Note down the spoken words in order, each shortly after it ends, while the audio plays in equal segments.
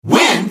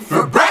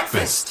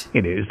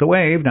It is The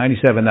Wave,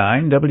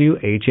 97.9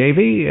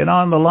 WHAV. And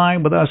on the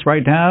line with us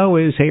right now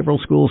is Haverhill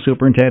School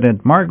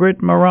Superintendent Margaret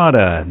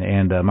Marotta.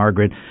 And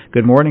Margaret,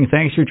 good morning.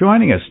 Thanks for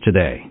joining us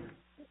today.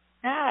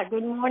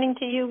 Good morning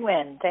to you,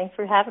 Wynn. Thanks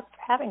for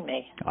having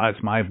me.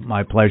 It's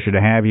my pleasure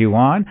to have you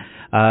on.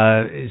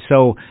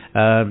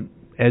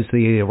 As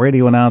the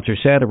radio announcer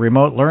said, a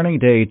remote learning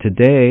day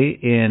today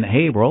in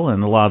Haverhill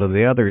and a lot of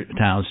the other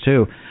towns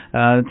too.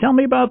 Tell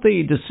me about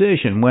the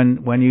decision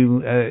when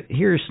you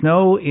hear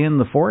snow in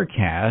the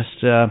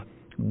forecast.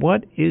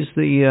 What's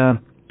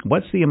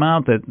the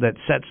amount that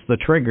sets the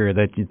trigger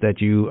that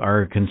you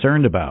are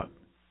concerned about?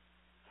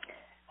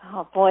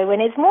 Oh boy,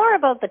 when it's more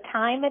about the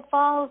time it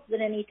falls than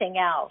anything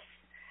else.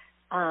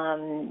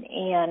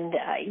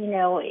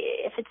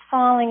 If it's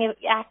falling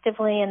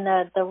actively and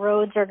the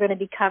roads are going to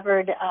be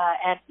covered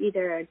at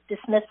either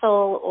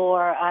dismissal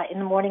or in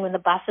the morning when the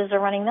buses are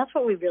running, that's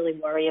what we really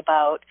worry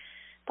about.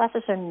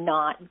 Buses are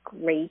not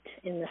great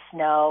in the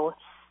snow,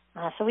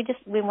 so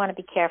we want to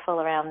be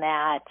careful around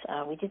that.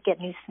 We did get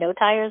new snow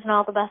tires in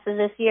all the buses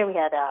this year. We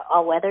had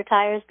all-weather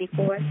tires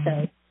before,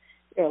 so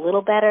they're a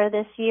little better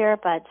this year,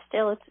 but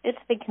still it's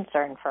a big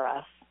concern for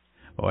us.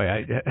 Boy,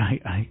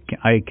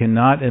 I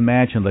cannot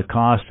imagine the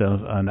cost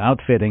of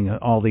outfitting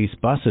all these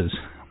buses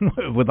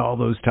with all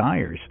those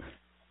tires.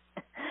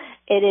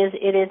 It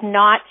is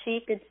not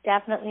cheap. It's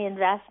definitely an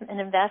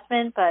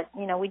investment, but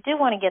we do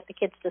want to get the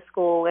kids to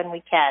school when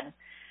we can.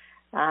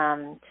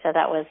 So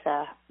that was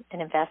an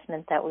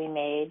investment that we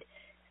made.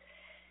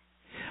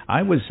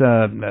 I've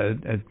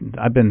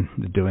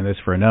been doing this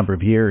for a number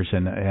of years,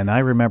 and I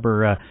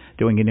remember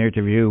doing an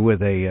interview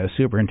with a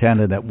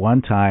superintendent at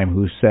one time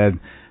who said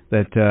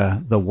that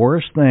the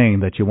worst thing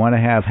that you want to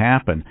have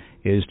happen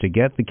is to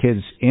get the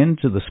kids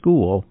into the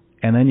school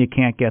and then you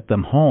can't get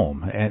them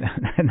home, and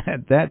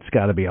that's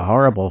got to be a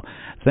horrible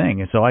thing.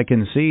 And so I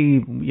can see,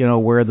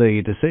 where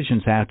the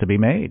decisions have to be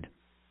made.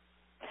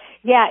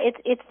 Yeah,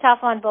 it's tough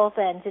on both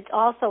ends. It's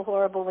also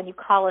horrible when you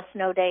call a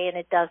snow day and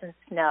it doesn't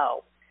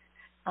snow.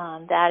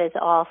 That is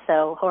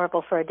also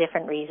horrible for a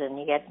different reason.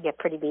 You get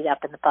pretty beat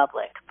up in the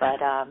public.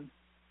 But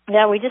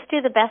we just do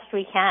the best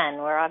we can.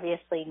 We're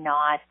obviously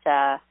not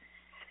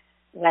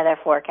weather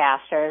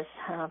forecasters,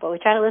 but we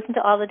try to listen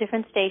to all the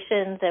different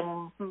stations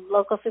and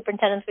local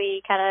superintendents.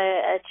 We kind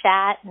of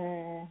chat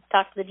and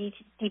talk to the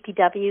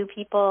DPW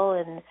people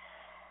and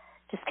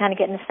just kind of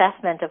get an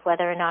assessment of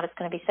whether or not it's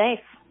going to be safe.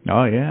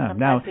 Oh, yeah.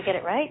 Sometimes we get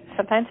it right,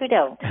 sometimes we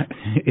don't.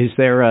 Is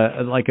there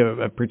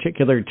a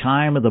particular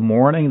time of the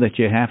morning that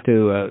you have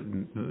to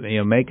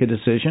make a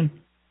decision?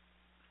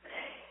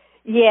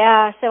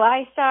 Yeah, so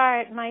I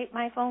start,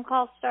 my phone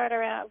calls start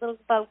around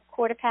about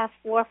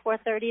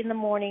 4:30 in the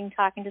morning,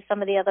 talking to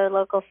some of the other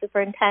local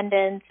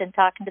superintendents and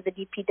talking to the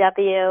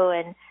DPW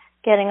and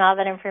getting all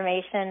that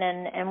information,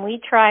 and we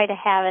try to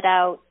have it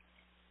out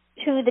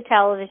to the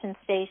television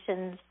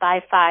stations by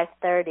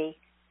 5:30,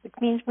 which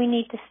means we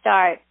need to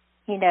start,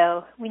 we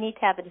need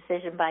to have a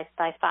decision by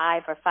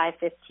 5 or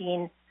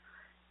 5:15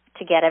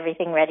 to get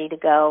everything ready to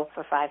go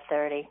for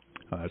 5:30.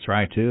 Oh, that's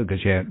right too,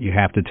 because you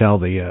have to tell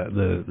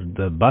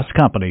the bus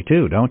company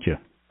too, don't you?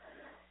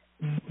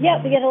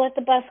 Yeah, we got to let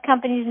the bus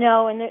companies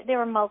know, and there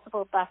are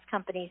multiple bus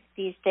companies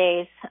these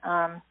days.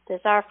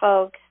 There's our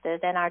folks,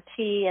 there's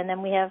NRT, and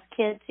then we have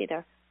kids,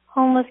 either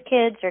homeless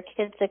kids or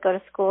kids that go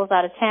to schools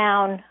out of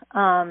town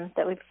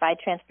that we provide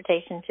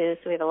transportation to.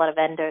 So we have a lot of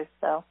vendors.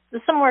 So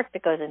there's some work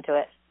that goes into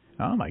it.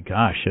 Oh my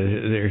gosh,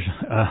 there's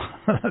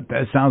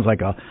that sounds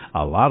like a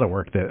lot of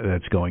work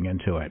that's going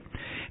into it.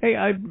 Hey,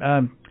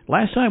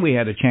 last time we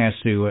had a chance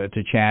to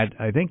chat,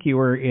 I think you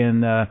were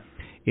in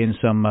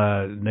some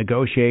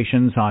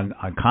negotiations on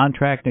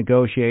contract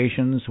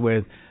negotiations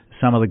with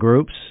some of the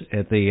groups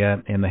at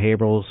in the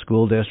Haverhill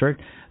School District.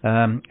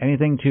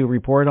 Anything to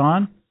report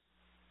on?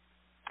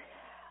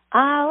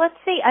 Let's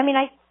see.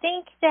 I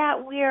think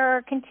that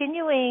we're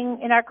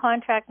continuing in our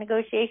contract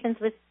negotiations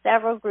with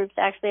several groups.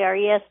 Actually, our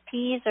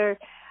ESPs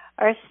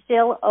are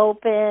still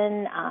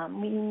open.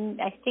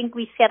 I think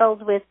we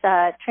settled with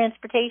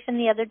transportation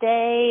the other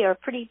day, or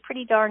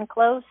pretty darn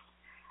close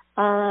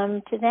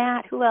to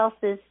that. Who else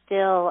is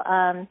still?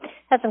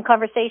 Had some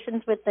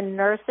conversations with the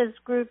nurses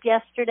group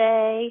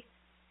yesterday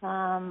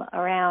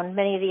around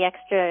many of the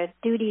extra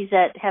duties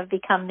that have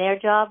become their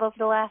job over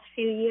the last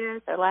few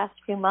years, or last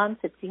few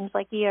months. It seems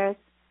like years.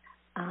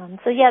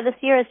 This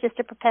year is just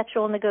a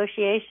perpetual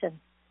negotiation.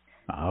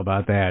 How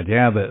about that?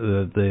 Yeah,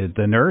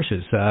 the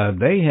nurses,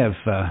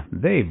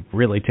 they've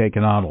really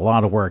taken on a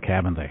lot of work,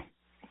 haven't they?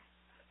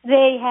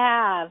 They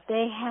have,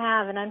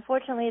 and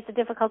unfortunately, it's a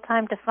difficult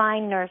time to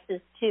find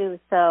nurses too.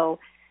 So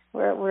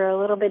we're a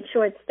little bit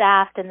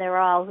short-staffed, and they're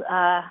all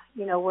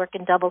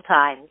working double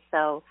time.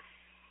 So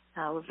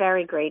we're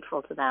very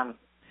grateful to them.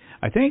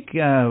 I think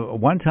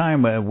one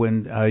time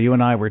when you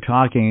and I were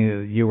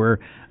talking, you were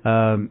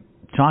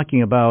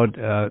talking about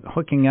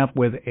hooking up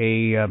with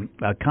a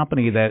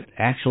company that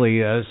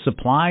actually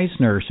supplies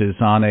nurses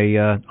on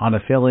a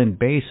fill-in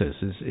basis.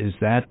 Is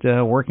that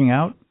working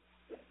out?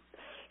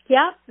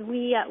 Yeah,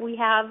 we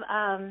have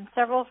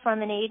several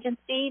from an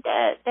agency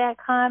that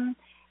come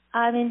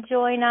and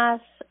join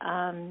us.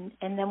 And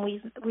then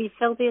we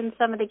filled in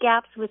some of the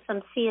gaps with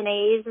some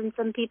CNAs and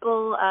some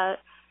people,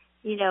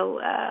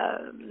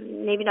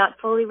 maybe not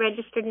fully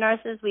registered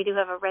nurses. We do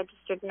have a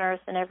registered nurse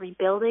in every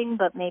building,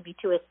 but maybe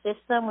to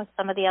assist them with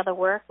some of the other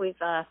work. We've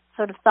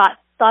sort of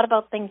thought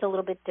about things a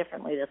little bit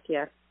differently this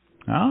year.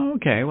 Oh,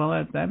 okay.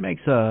 Well, that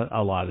makes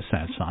a lot of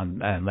sense on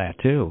that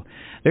too.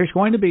 There's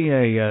going to be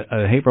a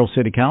Haverhill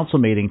City Council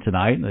meeting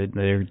tonight.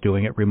 They're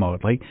doing it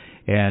remotely,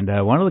 and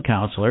one of the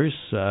councilors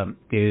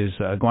is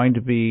going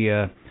to be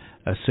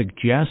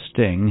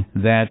suggesting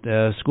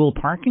that school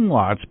parking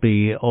lots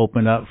be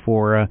opened up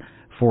for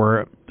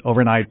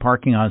overnight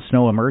parking on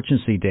snow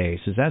emergency days.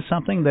 Is that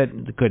something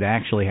that could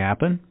actually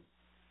happen?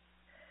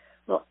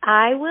 Well,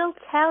 I will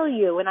tell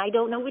you, and I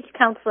don't know which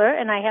counselor,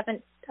 and I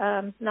haven't.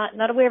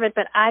 Not aware of it,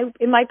 but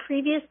in my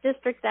previous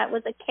district, that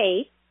was a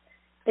case.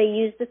 They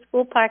used the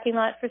school parking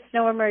lot for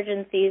snow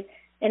emergencies,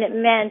 and it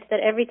meant that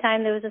every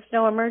time there was a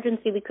snow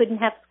emergency, we couldn't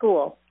have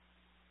school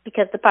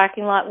because the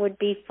parking lot would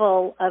be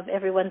full of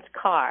everyone's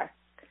car.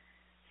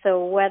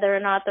 So whether or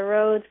not the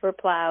roads were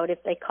plowed,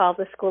 if they called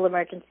the school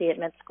emergency, it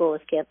meant school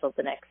was canceled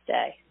the next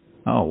day.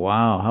 Oh,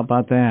 wow. How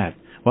about that?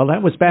 Well,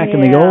 that was back in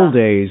the old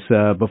days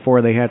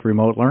before they had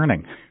remote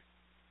learning.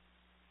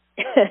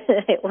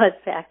 It was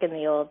back in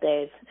the old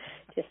days,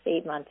 just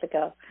 8 months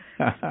ago.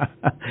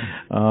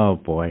 Oh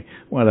boy,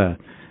 what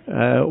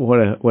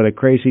a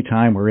crazy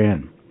time we're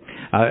in.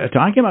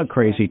 Talking about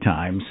crazy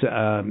times,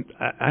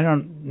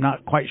 I'm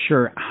not quite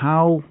sure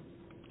how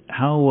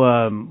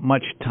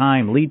much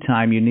lead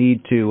time you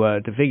need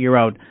to figure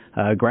out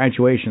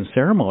graduation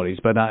ceremonies.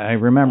 But I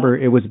remember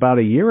it was about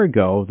a year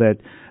ago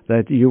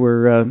that you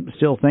were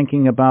still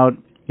thinking about,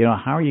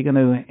 how are you going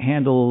to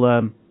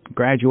handle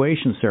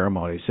graduation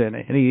ceremonies, and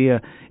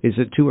is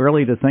it too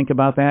early to think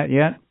about that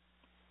yet?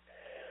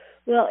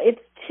 Well, it's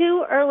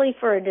too early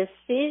for a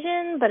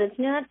decision, but it's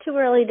not too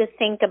early to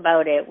think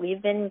about it. We've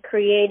been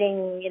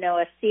creating,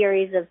 a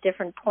series of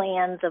different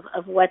plans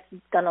of what's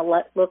going to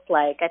look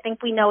like. I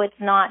think we know it's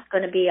not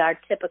going to be our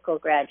typical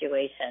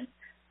graduation.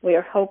 We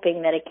are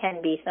hoping that it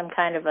can be some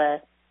kind of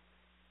a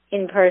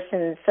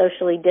in-person,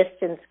 socially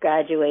distanced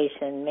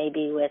graduation,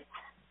 maybe with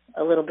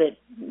a little bit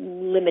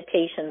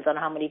limitations on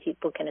how many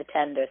people can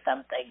attend or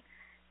something.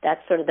 That's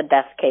sort of the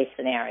best case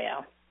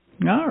scenario.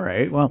 All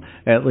right. Well,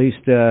 at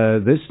least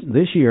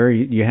this year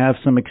you have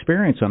some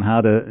experience on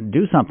how to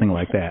do something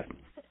like that.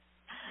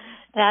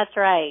 That's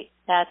right.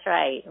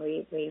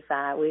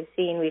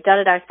 We've done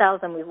it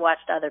ourselves, and we've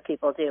watched other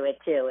people do it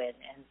too,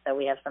 and so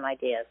we have some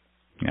ideas.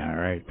 All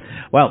right.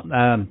 Well,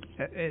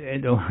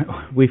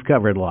 we've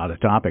covered a lot of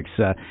topics.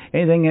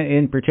 Anything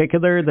in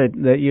particular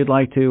that you'd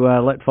like to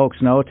let folks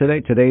know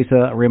today? Today's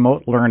a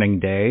remote learning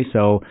day,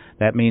 so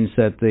that means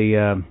that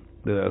the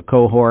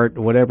cohort,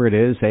 whatever it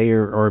is, A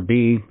or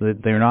B,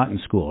 they're not in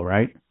school,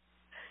 right?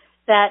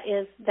 That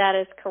is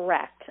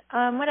correct.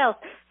 What else?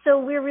 So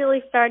we're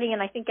really starting,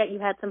 and I think that you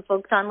had some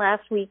folks on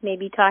last week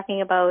maybe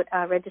talking about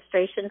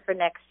registration for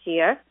next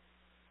year.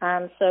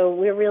 So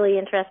we're really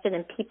interested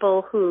in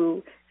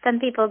some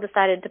people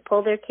decided to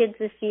pull their kids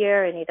this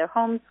year and either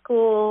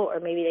homeschool, or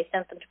maybe they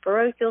sent them to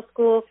parochial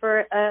school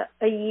for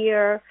a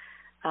year,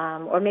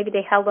 or maybe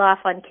they held off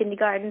on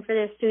kindergarten for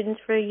their students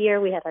for a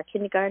year. We had our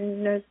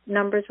kindergarten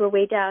numbers were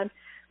way down.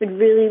 We'd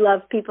really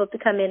love people to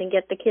come in and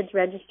get the kids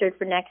registered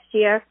for next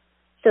year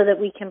so that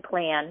we can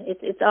plan.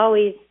 It's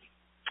always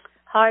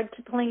hard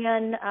to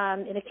plan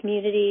in a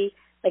community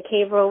like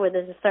Haverhill, where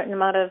there's a certain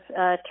amount of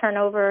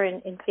turnover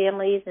in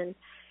families and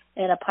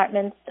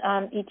apartments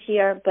each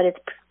year, but it's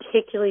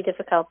particularly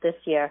difficult this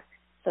year.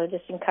 So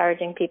just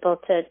encouraging people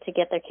to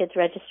get their kids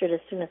registered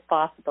as soon as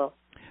possible.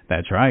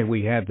 That's right.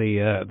 We had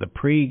the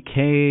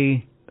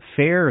pre-K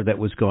fair that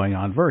was going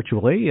on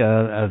virtually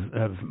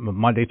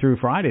Monday through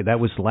Friday. That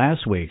was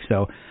last week.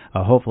 So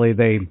hopefully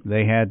they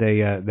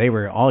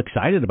were all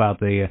excited about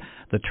the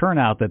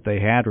turnout that they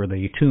had, or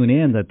the tune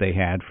in that they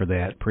had for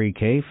that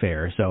pre-K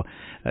fair. So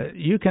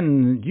you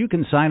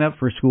can sign up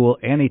for school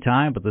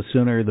anytime, but the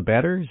sooner the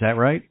better. Is that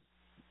right?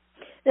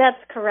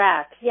 That's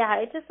correct. Yeah,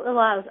 it just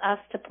allows us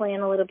to plan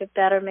a little bit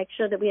better, make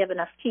sure that we have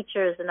enough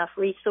teachers, enough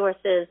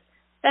resources,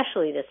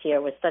 especially this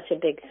year with such a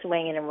big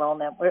swing in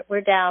enrollment. We're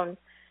down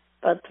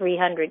about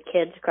 300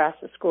 kids across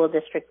the school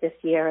district this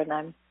year, and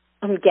I'm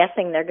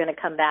guessing they're going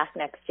to come back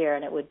next year,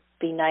 and it would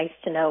be nice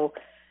to know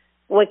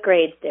what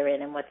grades they're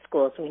in and what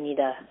schools we need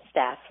a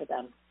staff for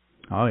them.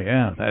 Oh,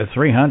 yeah,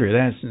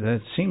 300, that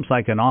seems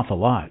like an awful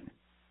lot.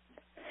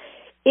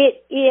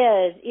 It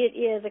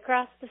is.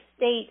 Across the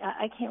state,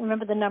 I can't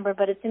remember the number,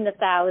 but it's in the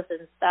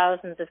thousands.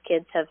 Thousands of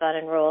kids have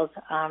unenrolled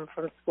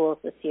from schools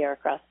this year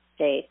across the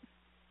state.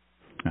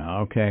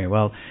 Okay.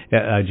 Well,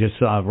 I just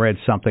read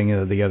something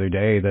the other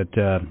day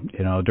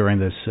that, during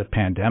this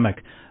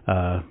pandemic,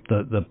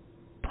 the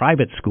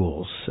private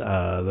schools,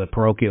 the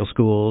parochial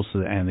schools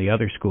and the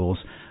other schools,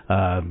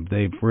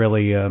 they've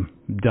really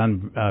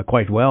done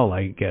quite well,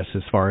 I guess,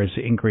 as far as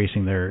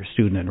increasing their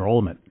student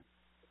enrollment.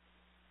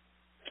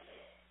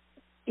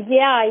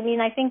 Yeah, I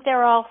mean, I think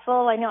they're all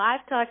full. I know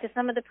I've talked to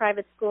some of the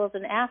private schools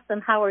and asked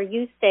them, how are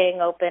you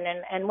staying open?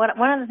 And one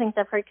of the things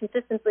I've heard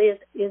consistently is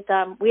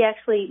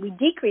we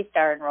decreased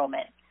our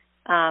enrollment.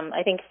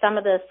 I think some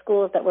of the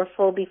schools that were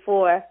full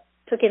before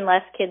took in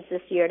less kids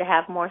this year to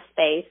have more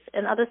space,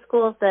 and other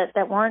schools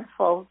that weren't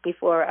full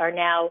before are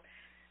now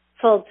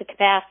full to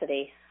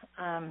capacity.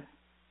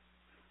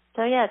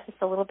 So yeah, it's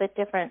just a little bit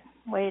different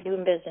way of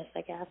doing business,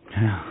 I guess.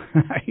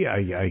 Yeah,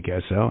 I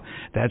guess so.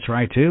 That's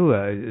right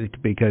too,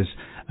 because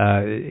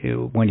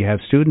when you have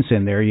students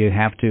in there, you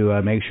have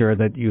to make sure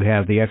that you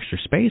have the extra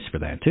space for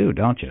that too,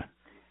 don't you?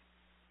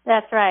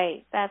 That's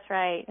right.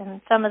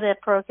 And some of the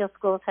parochial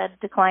schools had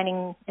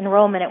declining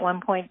enrollment at one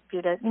point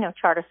due to,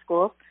 charter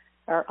schools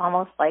are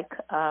almost like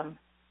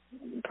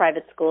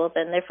private schools,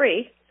 and they're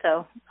free.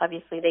 So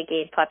obviously they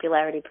gained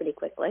popularity pretty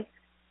quickly.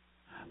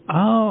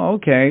 Oh,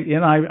 okay.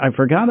 I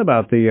forgot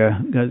about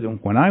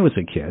when I was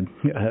a kid,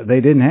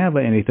 they didn't have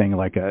anything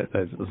like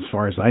as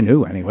far as I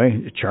knew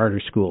anyway, charter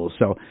schools.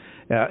 So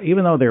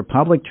even though they're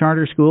public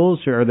charter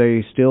schools, are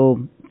they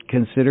still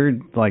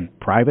considered like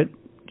private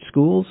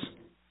schools?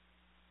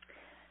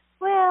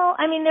 Well,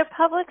 I mean, they're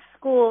public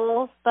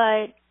schools,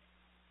 but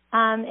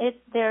you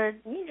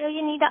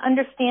need to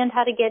understand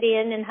how to get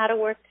in and how to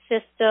work the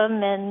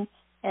system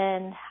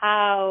and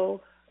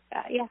how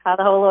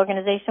the whole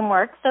organization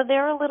works. So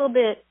they're a little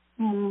bit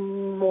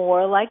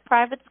more like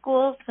private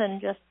schools than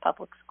just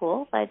public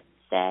schools, I'd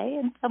say,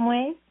 in some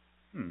ways.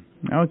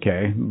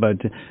 Okay, but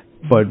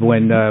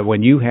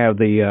when you have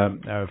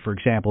for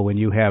example, when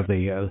you have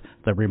the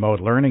remote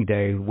learning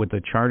day, would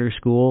the charter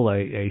school,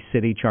 a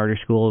city charter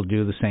school,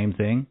 do the same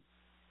thing?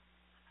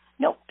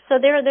 Nope. So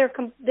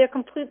they're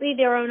completely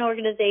their own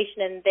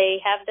organization, and they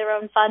have their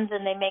own funds,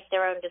 and they make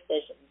their own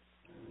decisions.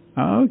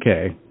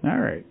 Okay. All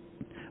right.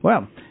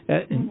 Well,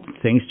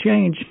 things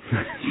change.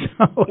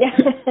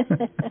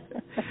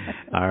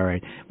 All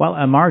right.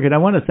 Well, Margaret, I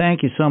want to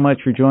thank you so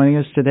much for joining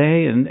us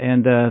today,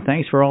 and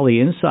thanks for all the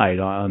insight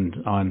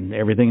on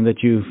everything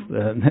that you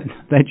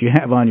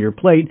have on your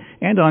plate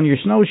and on your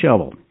snow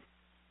shovel.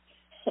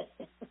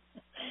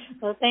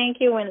 Well, thank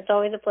you, and it's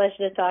always a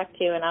pleasure to talk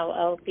to you, and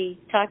I'll be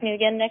talking to you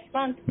again next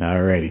month.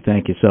 All righty.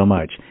 Thank you so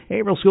much.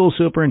 April School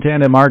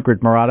Superintendent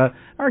Margaret Marotta,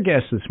 our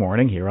guest this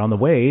morning here on The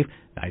Wave,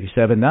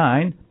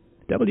 97.9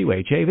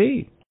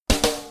 WHAV.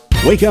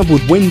 Wake up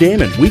with Wayne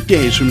Damon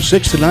weekdays from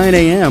 6 to 9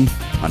 a.m.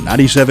 on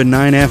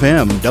 97.9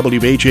 FM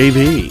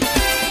WHAV.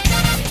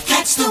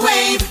 Catch the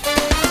wave,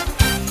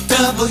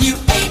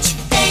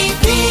 WHAV.